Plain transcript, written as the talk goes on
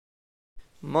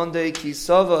Monday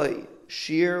Kisavai,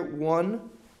 Shiur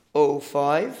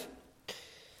 105.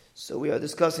 So we are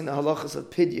discussing the halachas of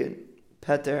Pidyon,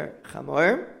 Peter,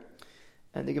 Chamor.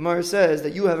 And the Gemara says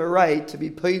that you have a right to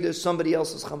be paid as somebody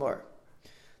else's Chamor.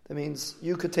 That means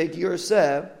you could take your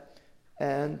seh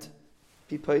and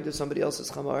be paid to somebody else's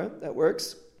Chamor. That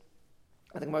works.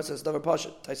 And the Gemara says, Davar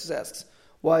Pashit. Taisus asks,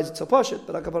 why is it so Pashit?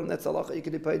 But Akaparam, that's the halacha. You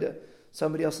could be paid to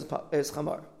somebody else's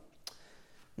Chamor.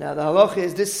 Now the halacha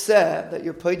is this seh that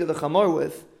you're paid to the Chamor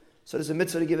with, so there's a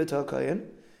mitzvah to give it to a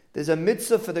kohen. There's a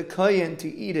mitzvah for the kohen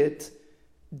to eat it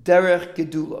derech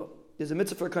gedula. There's a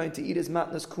mitzvah for a kohen to eat his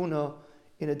matnas kuna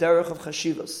in a derech of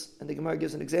chashivas. And the Gemara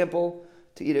gives an example,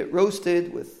 to eat it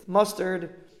roasted with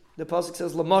mustard. The pasuk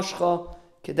says, Lamashcha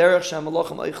kederech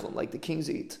shamalachim eichlim, like the kings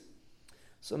eat.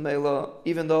 So Mela,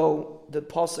 even though the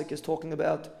pasuk is talking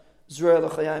about Zrei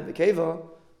l'chayim v'keva,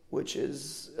 which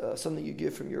is something you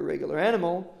give from your regular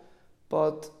animal,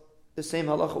 but the same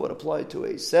halacha would apply to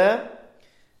a seh,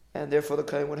 and therefore the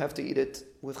kohen would have to eat it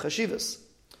with chashivas.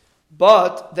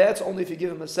 But that's only if you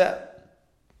give him a seh.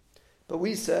 But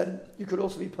we said you could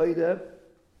also be paid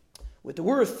with the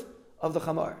worth of the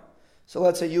chamor. So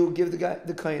let's say you give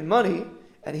the kohen money,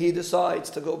 and he decides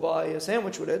to go buy a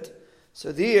sandwich with it.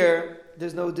 So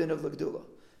there's no din of l'gdula,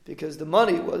 because the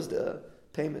money was the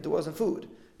payment, it wasn't food.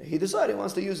 He decided he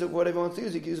wants to use it for whatever he wants to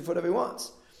use it, he can use it for whatever he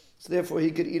wants. So therefore he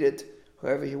could eat it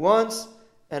wherever he wants,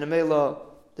 and in Mela,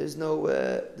 there's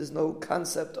no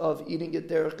concept of eating it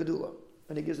derech gedula.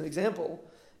 And he gives an example,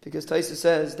 because Taisa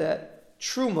says that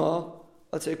truma,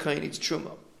 let's say a kohen eats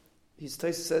truma.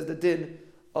 Taisa says the din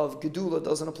of gedula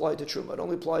doesn't apply to truma. It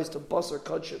only applies to basar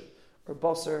kadshim, or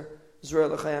basar zrei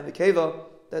l'chayim v'keva,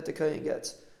 that the kohen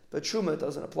gets. But truma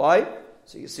doesn't apply,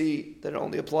 so you see that it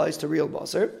only applies to real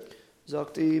basar.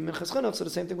 Zakti minchas chanach, so the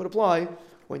same thing would apply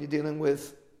when you're dealing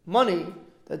with money,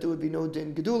 that there would be no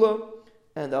din gedula,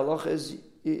 and the halacha is,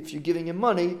 if you're giving him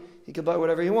money, he can buy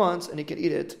whatever he wants, and he can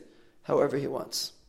eat it however he wants.